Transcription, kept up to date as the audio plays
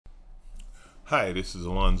Hi, this is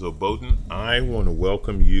Alonzo Bodden. I want to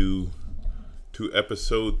welcome you to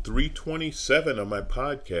episode 327 of my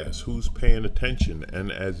podcast, Who's Paying Attention?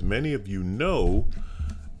 And as many of you know,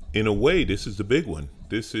 in a way, this is the big one.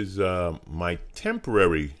 This is my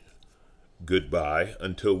temporary goodbye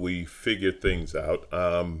until we figure things out.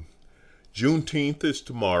 Juneteenth is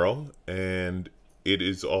tomorrow, and it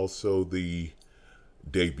is also the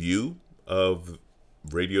debut of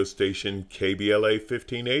radio station KBLA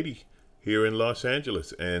 1580 here in Los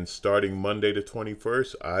Angeles. And starting Monday the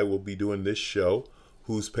 21st, I will be doing this show,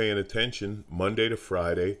 Who's Paying Attention, Monday to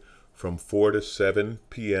Friday from 4 to 7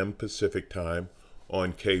 p.m. Pacific time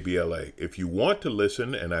on KBLA. If you want to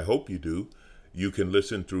listen, and I hope you do, you can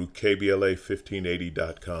listen through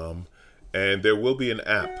KBLA1580.com, and there will be an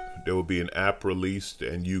app. There will be an app released,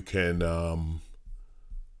 and you can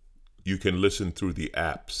listen through the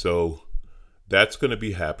app. So that's going to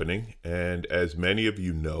be happening, and as many of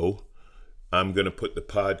you know, I'm going to put the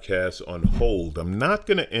podcast on hold. I'm not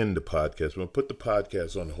going to end the podcast. I'm going to put the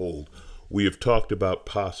podcast on hold. We have talked about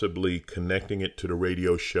possibly connecting it to the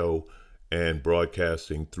radio show and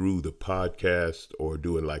broadcasting through the podcast, or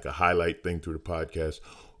doing like a highlight thing through the podcast,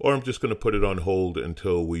 or I'm just going to put it on hold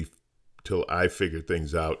until I figure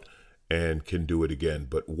things out and can do it again.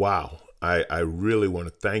 But wow, I really want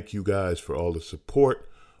to thank you guys for all the support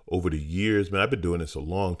over the years. Man, I've been doing this a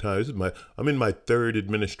long time. I'm in my third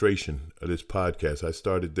administration of this podcast. I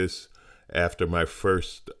started this after my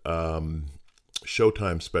first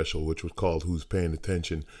Showtime special, which was called Who's Paying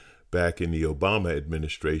Attention, back in the Obama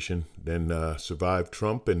administration. Then survived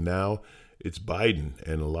Trump, and now it's Biden.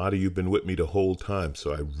 And a lot of you have been with me the whole time.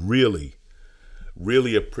 So I really,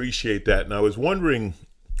 really appreciate that. And I was wondering,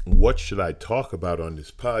 what should I talk about on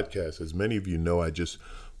this podcast? As many of you know, I just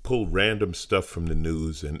pull random stuff from the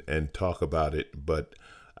news and talk about it. But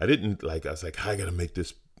I was like, I got to make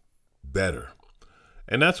this better.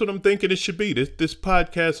 And that's what I'm thinking it should be. This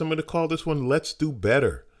podcast, I'm going to call this one Let's Do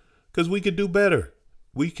Better. Because we could do better.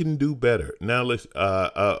 We can do better. Now, let's.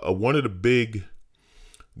 One of the big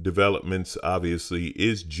developments, obviously,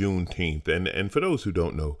 is Juneteenth. And for those who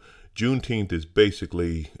don't know, Juneteenth is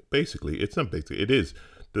basically, it's not basically, it is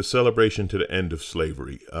the celebration to the end of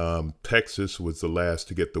slavery. Texas was the last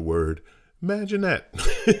to get the word. Imagine that.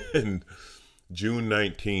 And June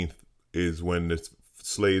 19th is when the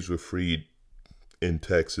slaves were freed in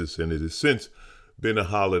Texas, and it has since been a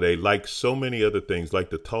holiday, like so many other things,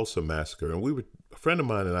 like the Tulsa Massacre. And a friend of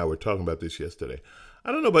mine and I were talking about this yesterday.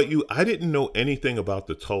 I don't know about you. I didn't know anything about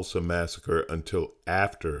the Tulsa Massacre until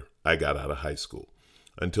after I got out of high school.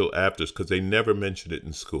 Until after, because they never mentioned it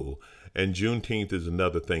in school. And Juneteenth is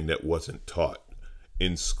another thing that wasn't taught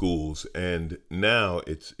in schools. And now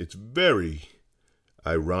it's very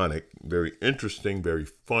ironic, very interesting, very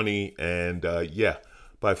funny. And yeah,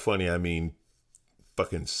 by funny, I mean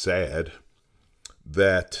fucking sad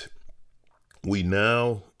that we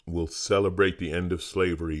now will celebrate the end of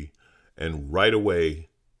slavery, and right away,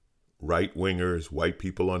 right-wingers, white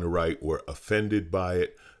people on the right, were offended by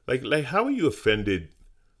it. Like, how are you offended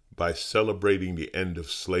by celebrating the end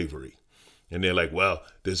of slavery? And they're like, well,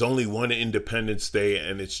 there's only one Independence Day,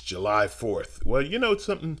 and it's July 4th. Well, you know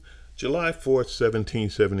something? July 4th,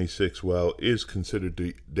 1776, well, is considered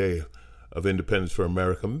the day of independence for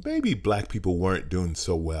America. Maybe black people weren't doing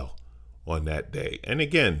so well on that day. And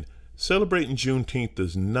again, celebrating Juneteenth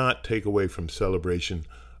does not take away from celebration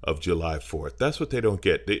of July 4th. That's what they don't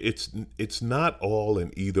get. It's not all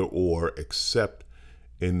an either or, except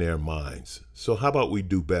in their minds. So how about we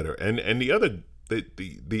do better? And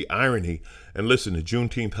the irony, and listen, the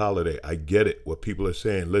Juneteenth holiday, I get it, what people are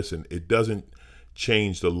saying. Listen, it doesn't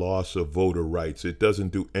change the loss of voter rights. It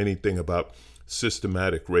doesn't do anything about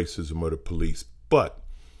systematic racism or the police. But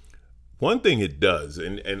one thing it does,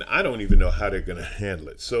 and I don't even know how they're going to handle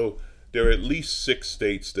it. So there are at least 6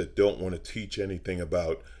 states that don't want to teach anything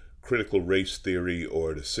about critical race theory or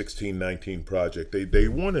the 1619 Project. They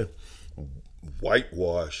want to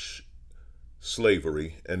whitewash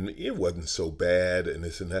slavery, and it wasn't so bad, and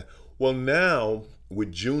this and that. Well, now,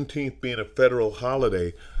 with Juneteenth being a federal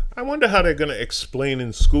holiday, I wonder how they're going to explain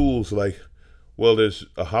in schools, like, well, there's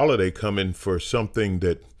a holiday coming for something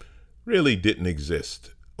that really didn't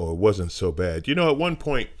exist or wasn't so bad. You know, at one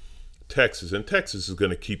point, Texas is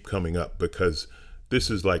going to keep coming up because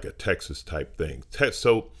this is like a Texas type thing.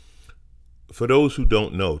 So for those who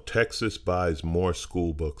don't know, Texas buys more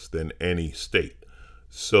school books than any state.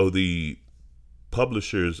 So the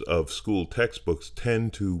publishers of school textbooks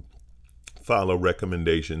tend to follow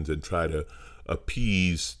recommendations and try to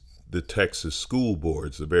appease the Texas school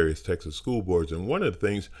boards, the various Texas school boards. And one of the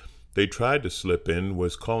things they tried to slip in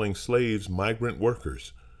was calling slaves migrant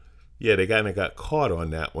workers. yeah, they kind of got caught on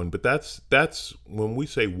that one. But that's when we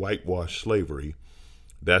say whitewash slavery,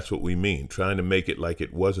 that's what we mean. Trying to make it like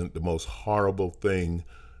it wasn't the most horrible thing,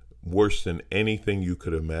 worse than anything you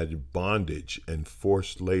could imagine. Bondage and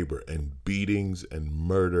forced labor and beatings and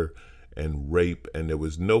murder and rape, and there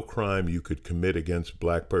was no crime you could commit against a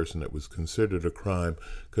black person that was considered a crime,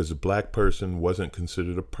 because a black person wasn't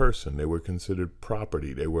considered a person. They were considered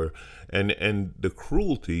property. They were, and the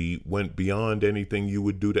cruelty went beyond anything you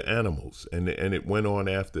would do to animals, and it went on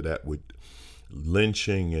after that with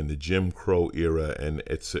lynching and the Jim Crow era, and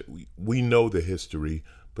we know the history,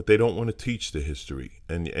 but they don't want to teach the history,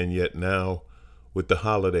 and yet now with the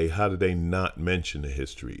holiday, how do they not mention the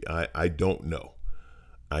history? I don't know.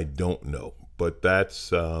 I don't know, but that's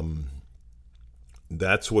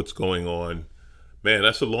what's going on. Man,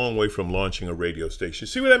 that's a long way from launching a radio station.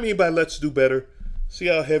 See what I mean by let's do better? See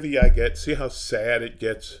how heavy I get? See how sad it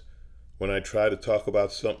gets when I try to talk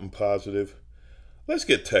about something positive? Let's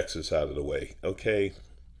get Texas out of the way, okay?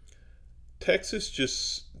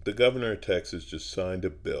 The governor of Texas just signed a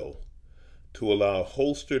bill to allow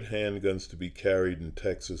holstered handguns to be carried in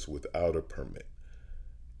Texas without a permit.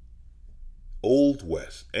 Old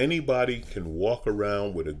West. Anybody can walk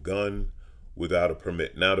around with a gun without a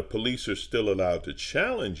permit. Now, the police are still allowed to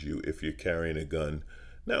challenge you if you're carrying a gun.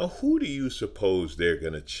 Now, who do you suppose they're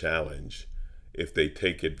going to challenge if they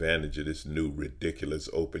take advantage of this new ridiculous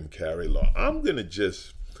open carry law? I'm going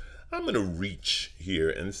to reach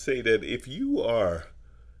here and say that if you are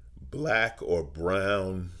black or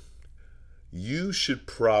brown, you should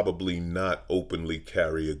probably not openly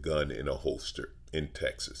carry a gun in a holster in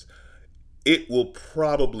Texas. It will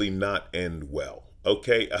probably not end well.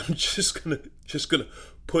 Okay, I'm just gonna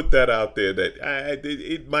put that out there that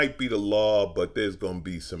it might be the law, but there's gonna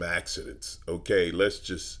be some accidents. Okay, let's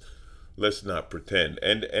not pretend.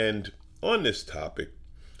 And on this topic,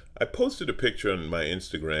 I posted a picture on my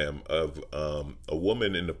Instagram of a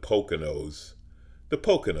woman in the Poconos,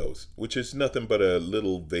 which is nothing but a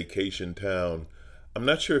little vacation town. I'm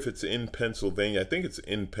not sure if it's in Pennsylvania. I think it's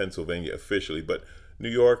in Pennsylvania officially, but New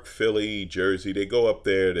York, Philly, Jersey, they go up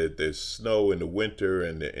there. There's snow in the winter,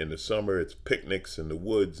 and in the summer it's picnics in the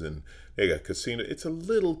woods, and they got casino. It's a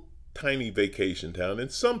little tiny vacation town,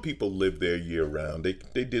 and some people live there year round.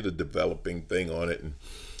 They did a developing thing on it, and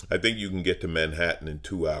I think you can get to Manhattan in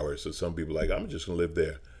 2 hours. So some people are like, I'm just gonna live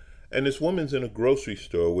there. And this woman's in a grocery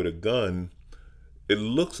store with a gun. It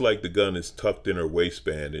looks like the gun is tucked in her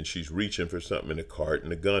waistband, and she's reaching for something in a cart,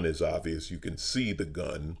 and the gun is obvious. You can see the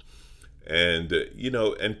gun. And,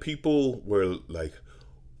 and people were like,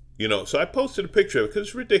 so I posted a picture of it because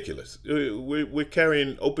it's ridiculous. We're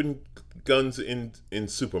carrying open guns in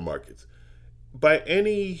supermarkets. By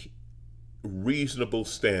any reasonable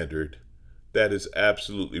standard, that is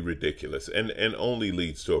absolutely ridiculous and only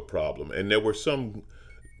leads to a problem. And there were some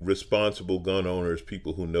responsible gun owners,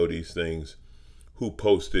 people who know these things, who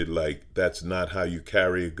posted like, that's not how you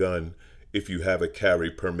carry a gun. If you have a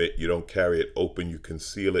carry permit, you don't carry it open, you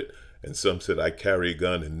conceal it. And some said, I carry a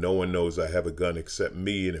gun and no one knows I have a gun except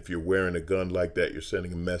me. And if you're wearing a gun like that, you're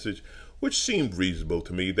sending a message, which seemed reasonable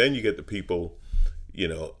to me. Then you get the people,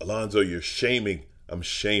 Alonzo, I'm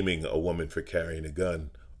shaming a woman for carrying a gun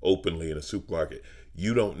openly in a supermarket.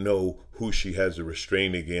 You don't know who she has a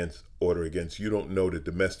restraining order against. You don't know the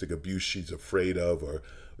domestic abuse she's afraid of, or,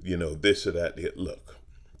 this or that. Look,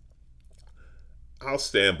 I'll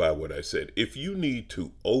stand by what I said. If you need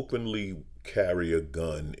to openly carry a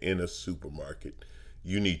gun in a supermarket,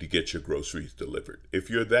 you need to get your groceries delivered. If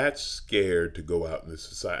you're that scared to go out in this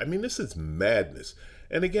society, this is madness.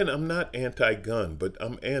 And again, I'm not anti-gun, but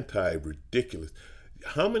I'm anti-ridiculous.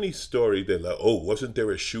 How many stories they're like, oh, wasn't there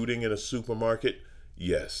a shooting in a supermarket?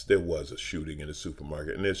 Yes, there was a shooting in a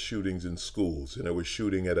supermarket, and there's shootings in schools, and there was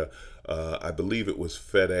shooting at I believe it was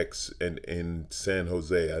FedEx in San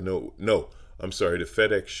Jose. I'm sorry, the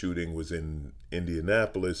FedEx shooting was in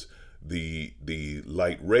Indianapolis. The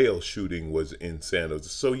light rail shooting was in San Jose.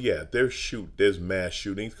 So yeah, there's mass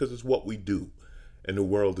shootings because it's what we do, and the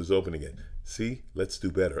world is open again. See, let's do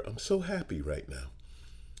better. I'm so happy right now.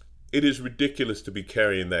 It is ridiculous to be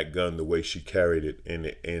carrying that gun the way she carried it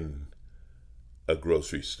in a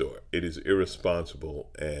grocery store. It is irresponsible,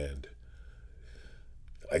 and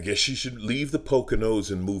I guess she should leave the Poconos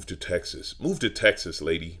and move to Texas. Move to Texas,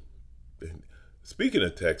 lady. And speaking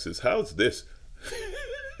of Texas, how's this?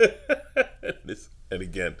 And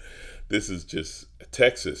again, this is just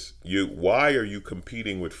Texas. Why are you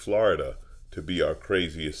competing with Florida to be our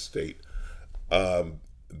craziest state?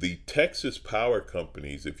 The Texas power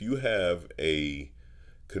companies, if you have a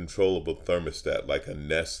controllable thermostat, like a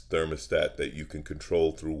Nest thermostat that you can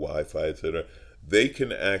control through Wi-Fi, etc., they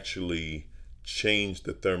can actually change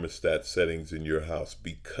the thermostat settings in your house,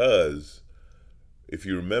 because if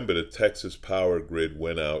you remember, the Texas power grid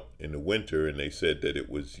went out in the winter and they said that it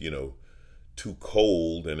was, too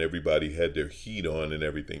cold and everybody had their heat on and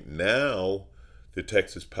everything. Now the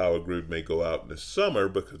Texas power grid may go out in the summer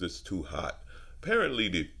because it's too hot. Apparently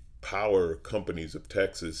the power companies of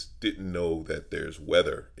Texas didn't know that there's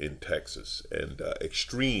weather in Texas and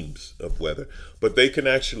extremes of weather, but they can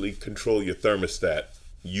actually control your thermostat.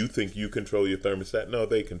 You think you control your thermostat? No,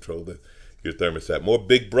 they control your thermostat. More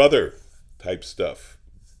Big Brother type stuff.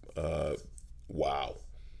 Wow.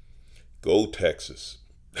 Go Texas.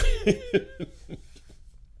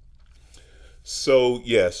 So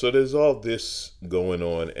there's all this going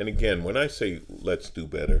on. And again, when I say let's do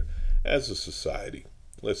better, as a society,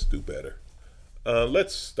 let's do better.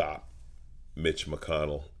 Let's stop Mitch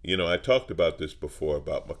McConnell. I talked about this before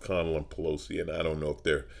about McConnell and Pelosi, and I don't know if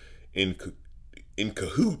they're in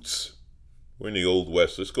cahoots. We're in the Old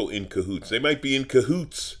West. Let's go in cahoots. They might be in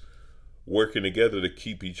cahoots, working together to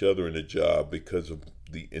keep each other in a job because of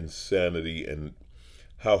the insanity and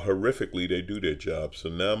how horrifically they do their job. So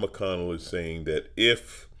now McConnell is saying that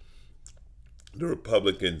if the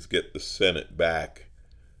Republicans get the Senate back,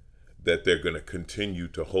 that they're going to continue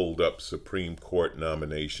to hold up Supreme Court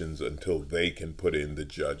nominations until they can put in the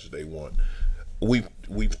judge they want.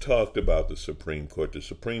 We've talked about the Supreme Court. The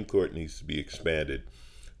Supreme Court needs to be expanded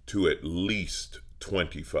to at least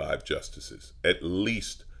 25 justices. At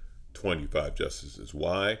least 25 justices.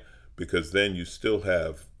 Why? Because then you still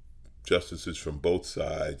have justices from both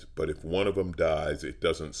sides, but if one of them dies, it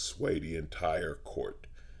doesn't sway the entire court.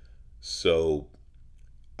 So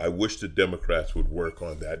I wish the Democrats would work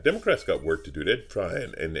on that. Democrats got work to do. They're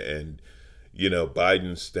trying, and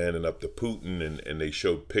Biden's standing up to Putin, and they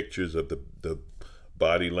showed pictures of the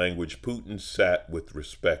body language. Putin sat with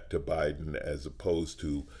respect to Biden as opposed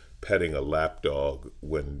to petting a lapdog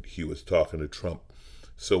when he was talking to Trump.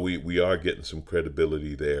 So we are getting some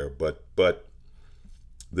credibility there, but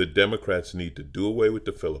the Democrats need to do away with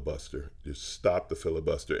the filibuster, just stop the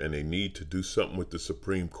filibuster, and they need to do something with the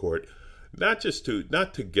Supreme Court, not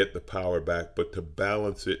to get the power back, but to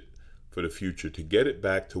balance it for the future, to get it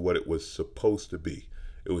back to what it was supposed to be.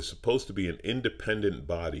 It was supposed to be an independent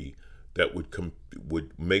body that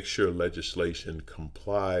would make sure legislation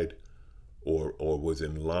complied or was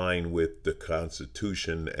in line with the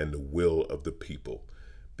Constitution and the will of the people.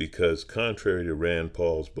 Because contrary to Rand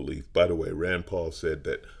Paul's belief, by the way, Rand Paul said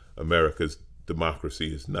that America's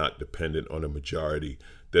democracy is not dependent on a majority,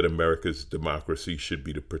 that America's democracy should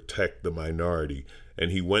be to protect the minority. And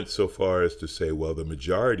he went so far as to say, well, the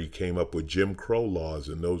majority came up with Jim Crow laws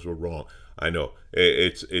and those were wrong. I know,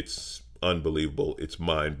 it's unbelievable. It's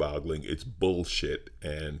mind-boggling. It's bullshit.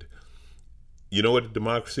 And you know what a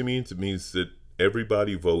democracy means? It means that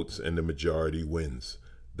everybody votes and the majority wins.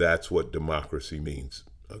 That's what democracy means.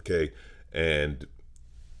 Okay, and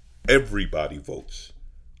everybody votes,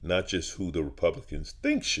 not just who the Republicans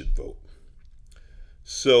think should vote.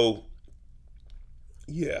 So,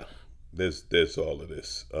 yeah, there's all of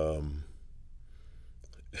this.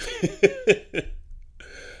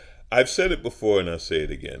 I've said it before and I'll say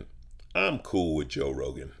it again. I'm cool with Joe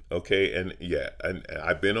Rogan, okay? And yeah, and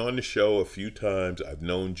I've been on the show a few times. I've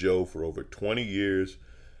known Joe for over 20 years.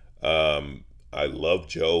 I love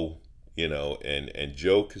Joe. And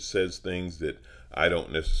Joe says things that I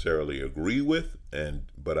don't necessarily agree with,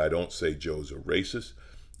 but I don't say Joe's a racist.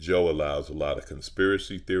 Joe allows a lot of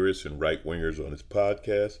conspiracy theorists and right-wingers on his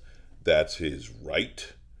podcast. That's his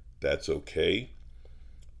right. That's okay.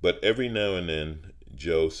 But every now and then,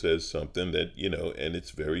 Joe says something that, and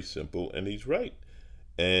it's very simple, and he's right.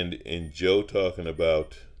 And in Joe talking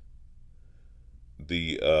about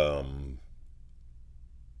the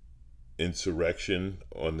insurrection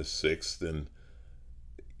on the 6th, and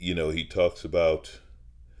he talks about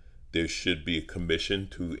there should be a commission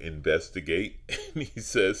to investigate, and he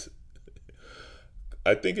says,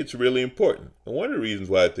 I think it's really important. And one of the reasons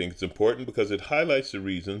why I think it's important, because it highlights the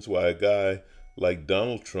reasons why a guy like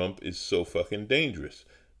Donald Trump is so fucking dangerous,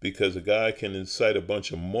 because a guy can incite a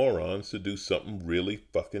bunch of morons to do something really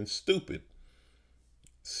fucking stupid.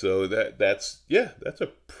 So that's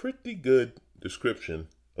a pretty good description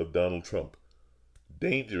of Donald Trump.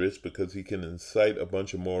 Dangerous because he can incite a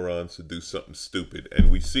bunch of morons to do something stupid. And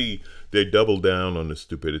we see they double down on the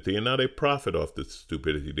stupidity, and now they profit off the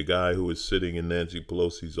stupidity. The guy who is sitting in Nancy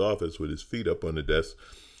Pelosi's office with his feet up on the desk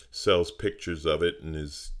sells pictures of it and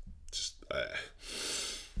is just...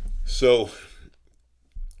 So,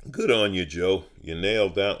 good on you, Joe. You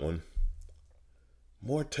nailed that one.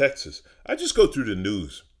 More Texas. I just go through the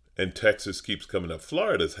news, And Texas keeps coming up.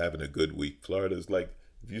 Florida's having a good week. Florida's like,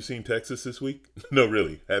 have you seen Texas this week? No,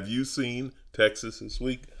 really. Have you seen Texas this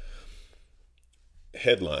week?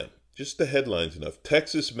 Headline. Just the headline's enough.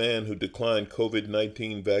 Texas man who declined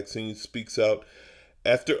COVID-19 vaccine speaks out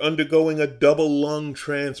after undergoing a double lung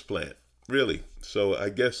transplant. Really. So I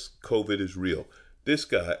guess COVID is real. This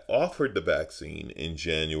guy offered the vaccine in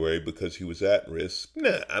January because he was at risk.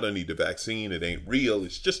 Nah, I don't need the vaccine. It ain't real.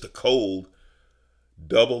 It's just a cold.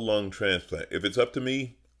 Double lung transplant. If it's up to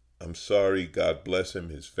me, I'm sorry. God bless him,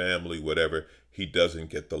 his family, whatever. He doesn't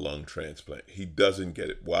get the lung transplant. He doesn't get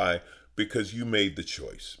it. Why? Because you made the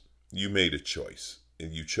choice. You made a choice.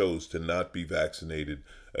 And you chose to not be vaccinated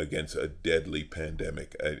against a deadly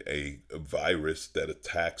pandemic, a virus that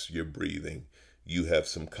attacks your breathing. You have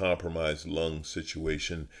some compromised lung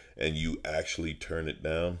situation and you actually turn it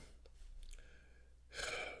down.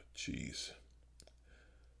 Jeez.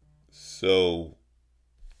 So,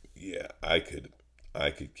 yeah, I could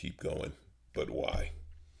keep going, but why?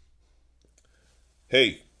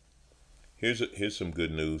 Hey, here's some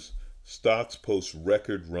good news. Stocks post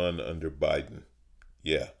record run under Biden.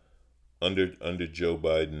 Yeah, under Joe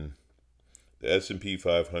Biden, the S&P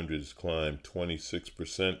 500 has climbed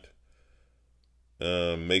 26%.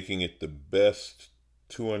 Making it the best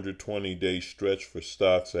 220-day stretch for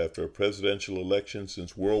stocks after a presidential election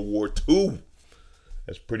since World War II.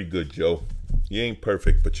 That's pretty good, Joe. You ain't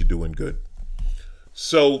perfect, but you're doing good.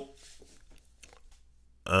 So,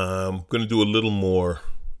 I'm going to do a little more.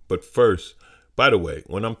 But first, by the way,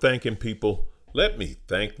 when I'm thanking people, let me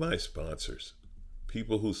thank my sponsors.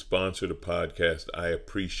 People who sponsor the podcast, I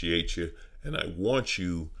appreciate you, and I want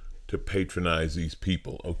you to patronize these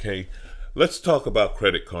people, okay? Let's talk about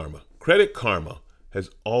Credit Karma. Credit Karma has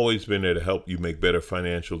always been there to help you make better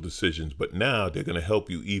financial decisions, but now they're going to help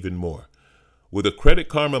you even more. With a Credit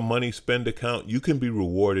Karma Money Spend account, you can be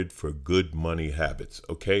rewarded for good money habits,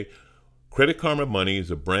 okay? Credit Karma Money is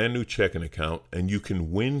a brand new checking account, and you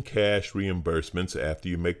can win cash reimbursements after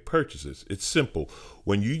you make purchases. It's simple.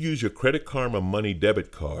 When you use your Credit Karma Money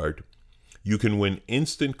debit card, you can win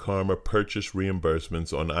instant Karma purchase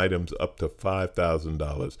reimbursements on items up to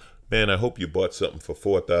 $5,000. Man, I hope you bought something for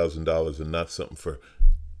 $4,000 and not something for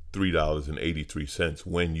 $3.83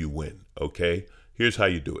 when you win, okay? Here's how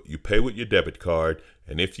you do it. You pay with your debit card,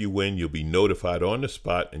 and if you win, you'll be notified on the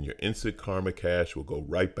spot, and your instant Karma cash will go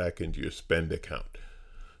right back into your spend account.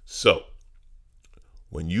 So,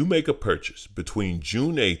 when you make a purchase between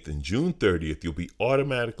June 8th and June 30th, you'll be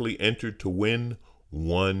automatically entered to win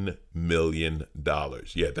 $1 million.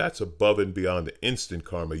 Yeah, that's above and beyond the instant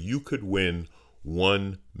Karma. You could win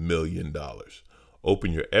 $1 million.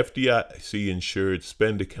 Open your FDIC-insured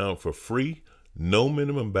spend account for free, no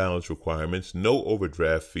minimum balance requirements, no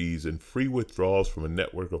overdraft fees, and free withdrawals from a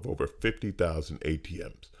network of over 50,000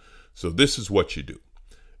 ATMs. So this is what you do.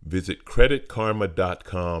 Visit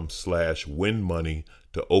creditkarma.com/winmoney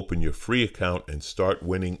to open your free account and start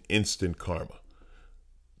winning instant Karma.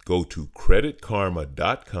 Go to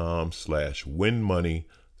creditkarma.com/winmoney,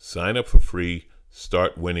 sign up for free,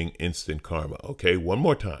 start winning instant Karma. Okay, one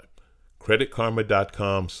more time.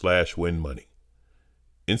 creditkarma.com/winmoney.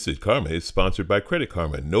 Instant Karma is sponsored by Credit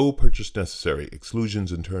Karma. No purchase necessary.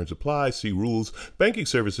 Exclusions and terms apply. See rules. Banking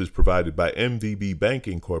services provided by MVB Bank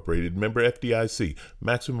Incorporated. Member FDIC.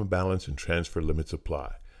 Maximum balance and transfer limits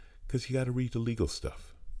apply. Because you got to read the legal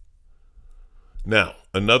stuff. Now,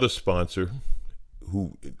 another sponsor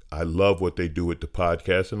who I love what they do with the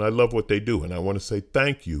podcast, and I love what they do, and I want to say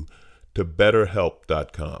thank you to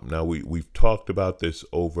BetterHelp.com. Now, we've talked about this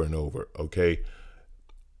over and over, okay?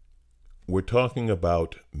 We're talking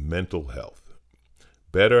about mental health.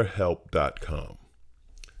 BetterHelp.com.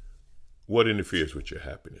 What interferes with your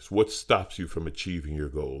happiness? What stops you from achieving your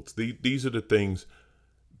goals? These are the things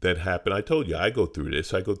that happen. I told you, I go through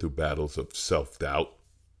this. I go through battles of self-doubt,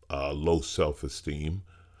 low self-esteem.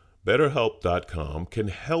 BetterHelp.com can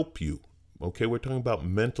help you. Okay, we're talking about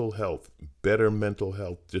mental health, better mental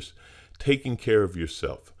health, just taking care of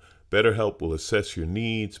yourself. BetterHelp will assess your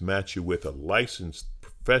needs, match you with a licensed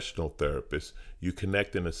professional therapist. You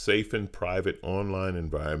connect in a safe and private online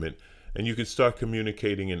environment, and you can start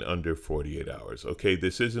communicating in under 48 hours. Okay,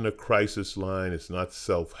 this isn't a crisis line. It's not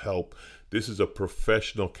self-help. This is a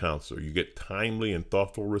professional counselor. You get timely and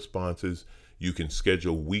thoughtful responses. You can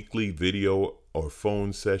schedule weekly video or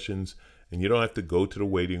phone sessions, and you don't have to go to the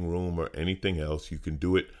waiting room or anything else. You can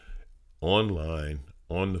do it online,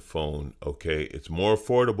 on the phone, okay? It's more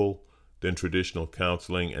affordable than traditional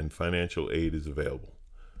counseling, and financial aid is available.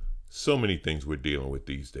 So many things we're dealing with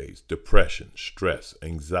these days. Depression, stress,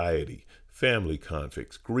 anxiety, family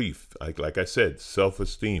conflicts, grief, like I said,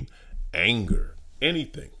 self-esteem, anger,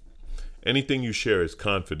 anything. Anything you share is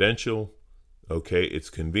confidential. Okay, it's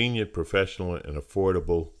convenient, professional, and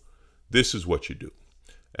affordable. This is what you do.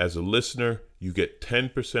 As a listener, you get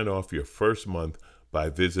 10% off your first month by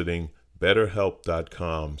visiting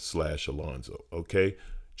betterhelp.com/Alonzo. Okay?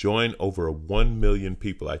 Join over 1 million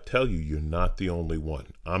people. I tell you, you're not the only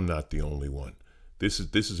one. I'm not the only one. This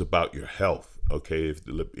is about your health. Okay?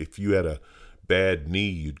 If you had a bad knee,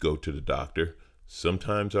 you'd go to the doctor.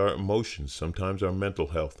 Sometimes our emotions, sometimes our mental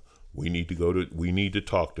health. We need to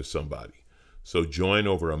talk to somebody. So join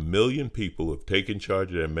over 1 million people who have taken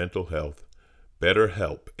charge of their mental health.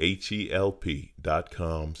 BetterHelp,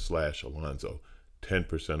 HELP.com/Alonzo.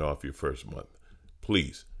 10% off your first month.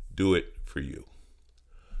 Please do it for you.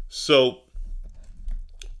 So,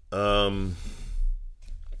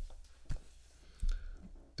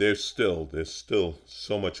 there's still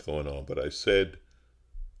so much going on, but I said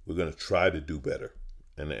we're going to try to do better,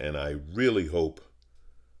 and I really hope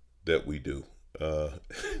that we do.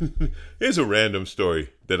 Here's a random story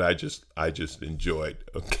that I just enjoyed.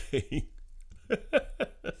 Okay.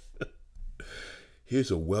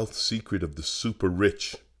 Here's a wealth secret of the super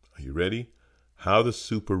rich. Are you ready? How the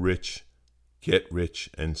super rich get rich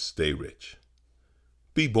and stay rich.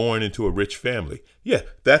 Be born into a rich family. Yeah,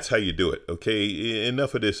 that's how you do it. Okay,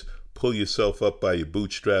 enough of this pull yourself up by your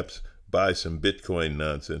bootstraps, buy some Bitcoin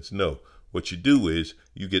nonsense. No, what you do is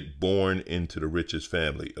you get born into the richest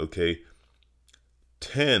family. Okay,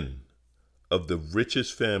 10 of the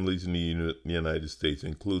richest families in the United States,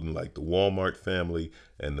 including like the Walmart family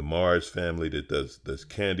and the Mars family that does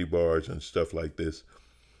candy bars and stuff like this,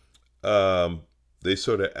 they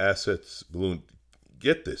saw their assets balloon.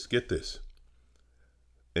 Get this.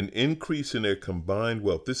 An increase in their combined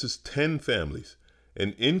wealth. This is 10 families.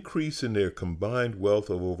 An increase in their combined wealth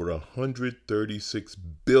of over $136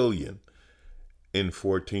 billion in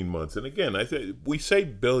 14 months. And again, we say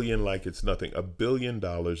billion like it's nothing. $1 billion is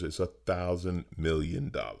 $1,000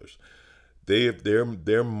 million.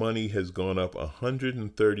 Their money has gone up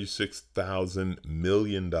 $136,000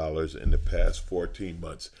 million in the past 14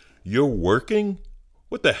 months. You're working?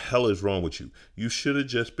 What the hell is wrong with you? You should have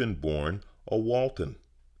just been born a Walton.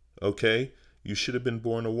 Okay? You should have been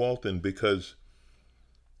born a Walton, because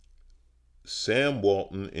Sam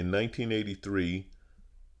Walton in 1983,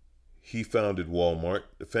 he founded Walmart.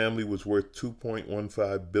 The family was worth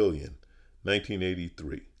 $2.15 billion,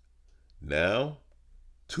 1983. Now,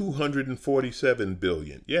 $247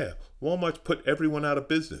 billion. Yeah, Walmart's put everyone out of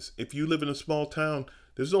business. If you live in a small town,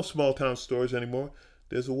 there's no small town stores anymore.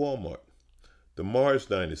 There's a Walmart. The Mars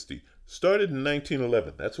dynasty started in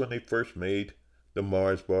 1911. That's when they first made the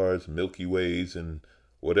Mars bars, Milky Ways, and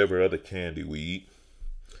whatever other candy we eat.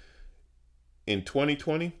 In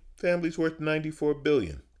 2020, family's worth $94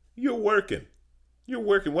 billion. You're working.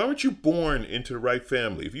 Why weren't you born into the right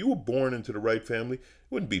family? If you were born into the right family, you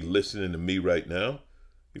wouldn't be listening to me right now.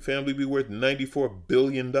 Your family would be worth $94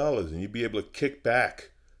 billion, and you'd be able to kick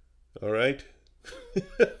back. All right?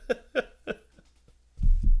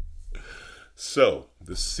 So,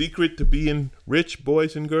 the secret to being rich,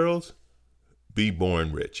 boys and girls, be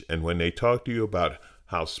born rich. And when they talk to you about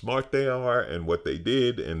how smart they are and what they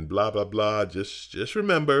did and blah, blah, blah, just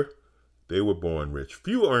remember, they were born rich.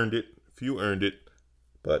 Few earned it,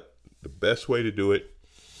 but the best way to do it,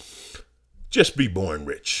 just be born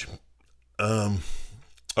rich.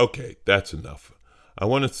 Okay, that's enough. I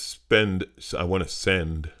want to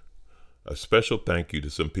send a special thank you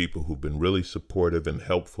to some people who've been really supportive and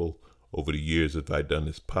helpful over the years that I've done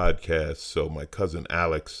this podcast. So my cousin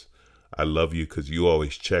Alex, I love you because you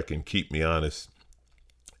always check and keep me honest.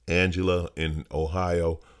 Angela in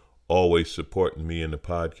Ohio, always supporting me in the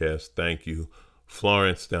podcast. Thank you.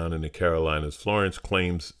 Florence down in the Carolinas. Florence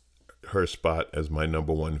claims her spot as my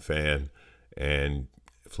 #1 fan. And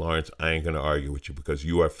Florence, I ain't going to argue with you because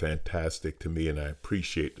you are fantastic to me and I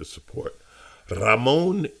appreciate the support.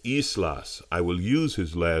 Ramon Islas. I will use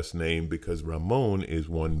his last name because Ramon is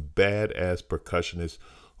one badass percussionist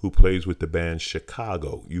who plays with the band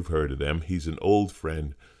Chicago. You've heard of them. He's an old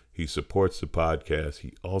friend. He supports the podcast.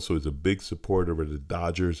 He also is a big supporter of the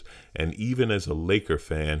Dodgers. And even as a Laker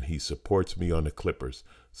fan, he supports me on the Clippers.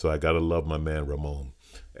 So I got to love my man Ramon.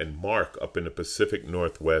 And Mark up in the Pacific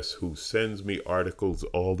Northwest, who sends me articles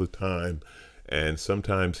all the time. And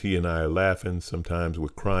sometimes he and I are laughing, sometimes we're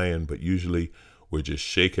crying, but usually we're just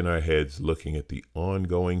shaking our heads looking at the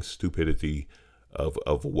ongoing stupidity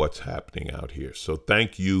of what's happening out here. So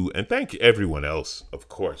thank you, and thank everyone else, of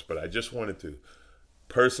course. But I just wanted to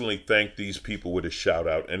personally thank these people with a shout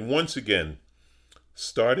out. And once again,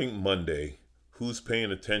 starting Monday, Who's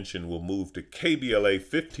Paying Attention will move to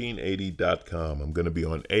KBLA1580.com. I'm going to be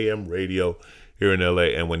on AM radio here in LA.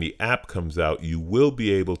 And when the app comes out, you will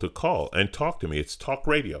be able to call and talk to me. It's talk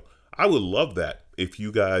radio. I would love that if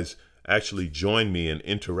you guys actually join me and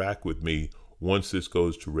interact with me once this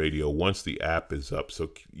goes to radio, once the app is up. So,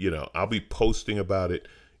 I'll be posting about it.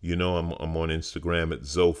 I'm on Instagram at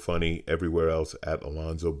ZoFunny, everywhere else at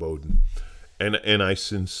Alonzo Bodden. And I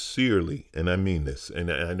sincerely, and I mean this,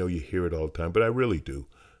 and I know you hear it all the time, but I really do.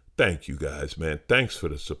 Thank you guys, man. Thanks for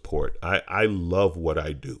the support. I love what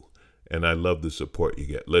I do, and I love the support you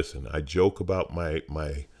get. Listen, I joke about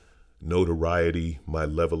my notoriety, my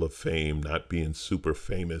level of fame, not being super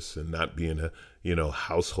famous and not being a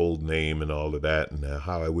household name and all of that, and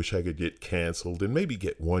how I wish I could get canceled and maybe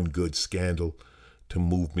get one good scandal to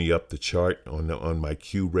move me up the chart on my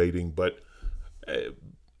Q rating. But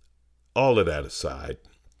all of that aside,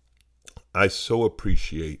 I so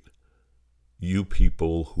appreciate you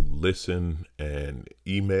people who listen and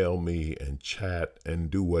email me and chat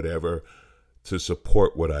and do whatever to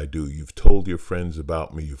support what I do. You've told your friends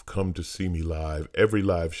about me. You've come to see me live. Every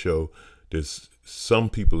live show, there's some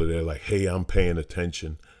people that are like, hey, I'm paying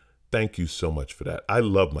attention. Thank you so much for that. I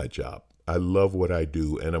love my job. I love what I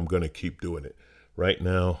do, and I'm going to keep doing it. Right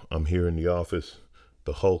now, I'm here in the office.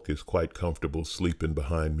 The Hulk is quite comfortable sleeping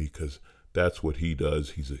behind me because that's what he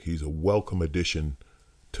does. He's a welcome addition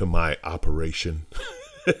to my operation.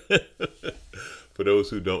 For those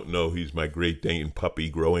who don't know, he's my Great Dane puppy,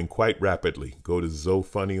 growing quite rapidly. Go to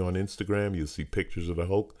ZoFunny on Instagram. You'll see pictures of the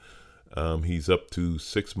Hulk. He's up to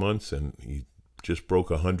 6 months, and he just broke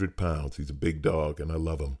 100 pounds. He's a big dog, and I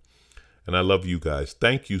love him. And I love you guys.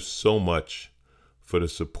 Thank you so much for the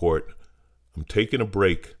support. I'm taking a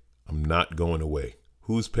break. I'm not going away.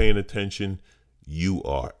 Who's paying attention? You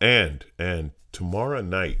are. And tomorrow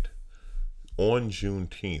night, on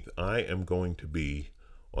Juneteenth, I am going to be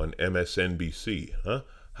on MSNBC.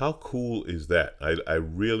 How cool is that? I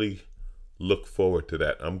really look forward to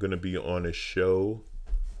that. I'm going to be on a show,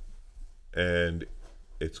 and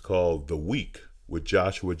it's called The Week with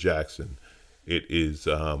Joshua Jackson. It is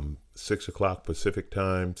 6 o'clock Pacific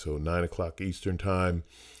time, so 9 o'clock Eastern time,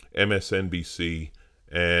 MSNBC,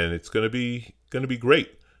 and it's going to be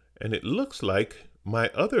great. And it looks like my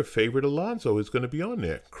other favorite Alonzo is going to be on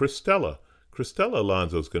there, Christella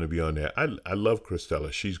Alonso is going to be on there. I love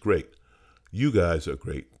Christella. She's great. You guys are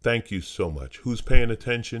great. Thank you so much. Who's paying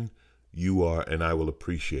attention? You are, and I will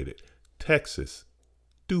appreciate it. Texas,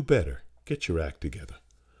 do better. Get your act together.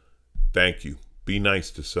 Thank you. Be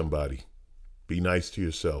nice to somebody. Be nice to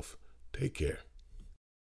yourself. Take care.